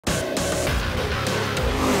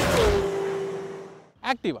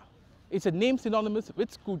Activa. It's a name synonymous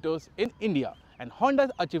with scooters in India, and Honda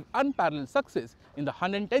has achieved unparalleled success in the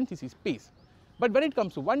 110cc space. But when it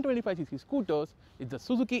comes to 125cc scooters, it's the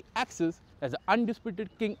Suzuki Axis as the undisputed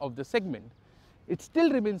king of the segment. It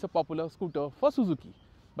still remains a popular scooter for Suzuki,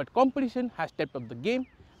 but competition has stepped up the game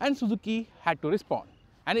and Suzuki had to respond.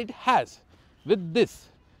 And it has. With this,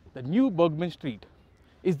 the new Burgman Street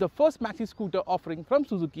is the first maxi scooter offering from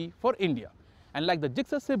Suzuki for India. And like the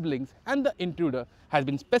Gixxer siblings and the Intruder has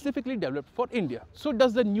been specifically developed for India. So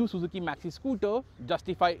does the new Suzuki maxi scooter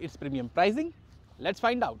justify its premium pricing? Let's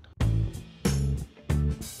find out.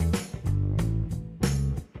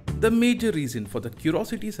 The major reason for the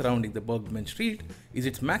curiosity surrounding the Burgman Street is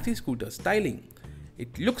its maxi scooter styling.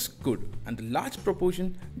 It looks good and the large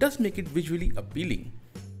proportion does make it visually appealing.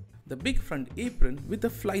 The big front apron with the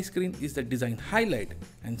fly screen is the design highlight,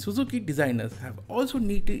 and Suzuki designers have also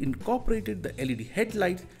neatly incorporated the LED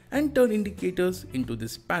headlights and turn indicators into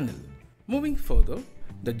this panel. Moving further,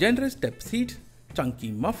 the generous step seats,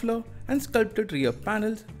 chunky muffler and sculpted rear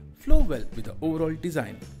panels flow well with the overall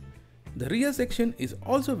design. The rear section is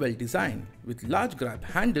also well designed with large grab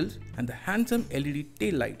handles and the handsome LED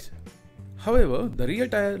taillights. However, the rear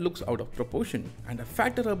tire looks out of proportion and a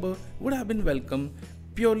fatter rubber would have been welcome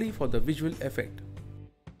purely for the visual effect.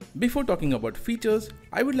 Before talking about features,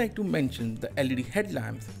 I would like to mention the LED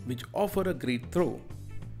headlamps which offer a great throw.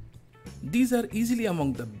 These are easily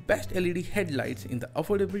among the best LED headlights in the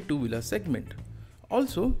affordable two-wheeler segment.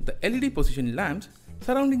 Also, the LED position lamps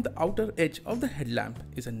surrounding the outer edge of the headlamp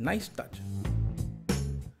is a nice touch.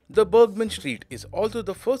 The Burgman Street is also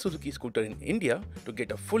the first Suzuki scooter in India to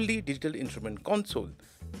get a fully digital instrument console.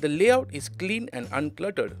 The layout is clean and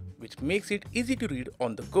uncluttered, which makes it easy to read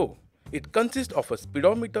on the go. It consists of a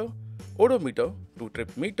speedometer, odometer, 2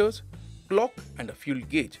 trip meters, clock and a fuel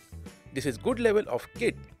gauge. This is good level of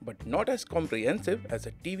kit but not as comprehensive as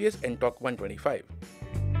the TVS NTORQ 125.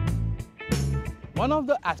 One of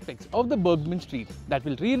the aspects of the Burgman Street that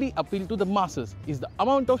will really appeal to the masses is the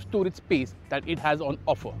amount of storage space that it has on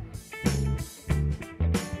offer.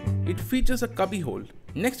 It features a cubbyhole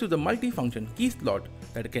next to the multi-function key slot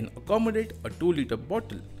that can accommodate a 2-liter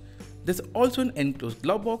bottle. There's also an enclosed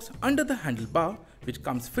glove box under the handlebar which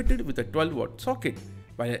comes fitted with a 12-watt socket,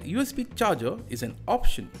 while a USB charger is an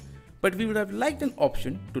option, but we would have liked an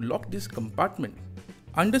option to lock this compartment.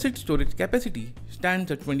 Underseat storage capacity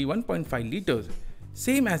stands at 21.5 liters,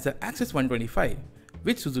 same as the Axis 125,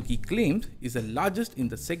 which Suzuki claims is the largest in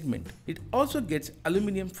the segment. It also gets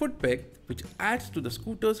aluminium foot peg, which adds to the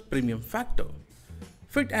scooter's premium factor.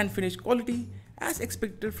 Fit and finish quality, as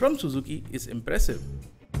expected from Suzuki, is impressive.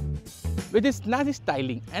 With its snazzy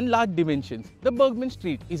styling and large dimensions, the Burgman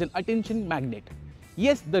Street is an attention magnet.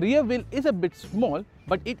 Yes, the rear wheel is a bit small,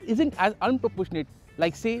 but it isn't as unproportionate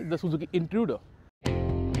like say the Suzuki Intruder.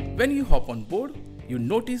 When you hop on board, you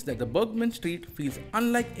notice that the Burgman Street feels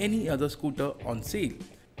unlike any other scooter on sale.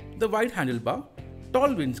 The wide handlebar,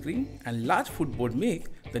 tall windscreen and large footboard make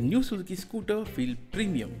the new Suzuki scooter feel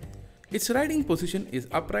premium. Its riding position is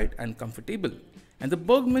upright and comfortable, and the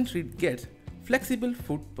Burgman Street gets flexible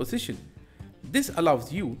foot position. This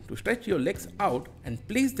allows you to stretch your legs out and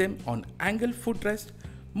place them on angled footrest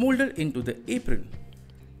molded into the apron.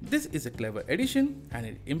 This is a clever addition and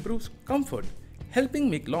it improves comfort, helping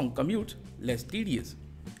make long commutes less tedious.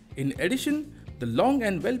 In addition, the long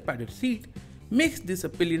and well-padded seat makes this a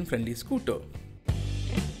pillion-friendly scooter.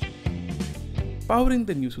 Powering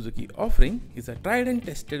the new Suzuki offering is a tried and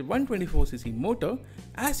tested 124cc motor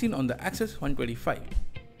as seen on the Axis 125.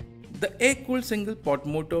 The air-cooled single-pot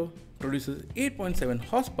motor produces 8.7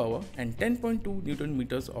 horsepower and 10.2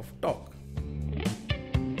 Nm of torque.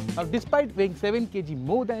 Now, despite weighing 7 kg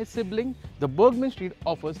more than its sibling, the Burgman Street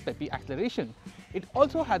offers peppy acceleration. It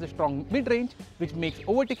also has a strong mid-range which makes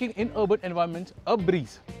overtaking in urban environments a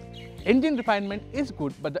breeze. Engine refinement is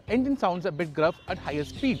good, but the engine sounds a bit gruff at higher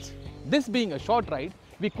speeds. This being a short ride,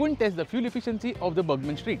 we couldn't test the fuel efficiency of the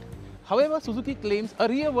Burgman Street. However, Suzuki claims a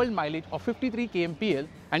real-world mileage of 53 kmpl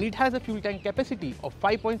and it has a fuel tank capacity of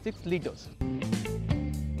 5.6 liters.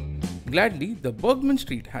 Gladly, the Burgman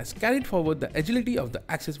Street has carried forward the agility of the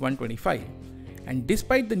Axis 125, and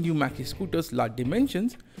despite the new maxi scooter's large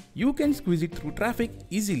dimensions, you can squeeze it through traffic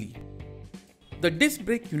easily. The disc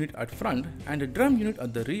brake unit at front and a drum unit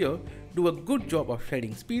at the rear do a good job of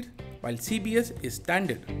shedding speed, while CBS is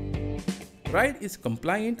standard. Ride is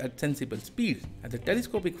compliant at sensible speeds, and the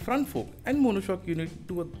telescopic front fork and monoshock unit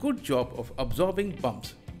do a good job of absorbing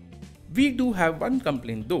bumps. We do have one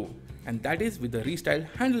complaint though, and that is with the restyled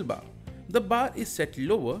handlebar. The bar is set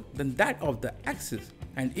lower than that of the Axis,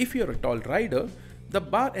 and if you are a tall rider, the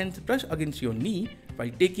bar ends brush against your knee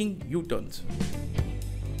while taking U-turns.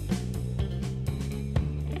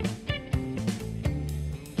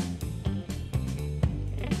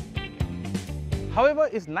 However,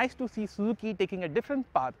 it's nice to see Suzuki taking a different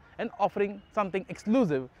path and offering something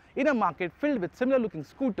exclusive in a market filled with similar looking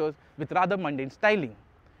scooters with rather mundane styling.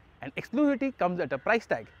 And exclusivity comes at a price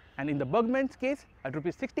tag, and in the Burgman's case at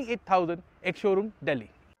Rs 68,000 ex-showroom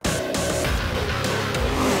Delhi.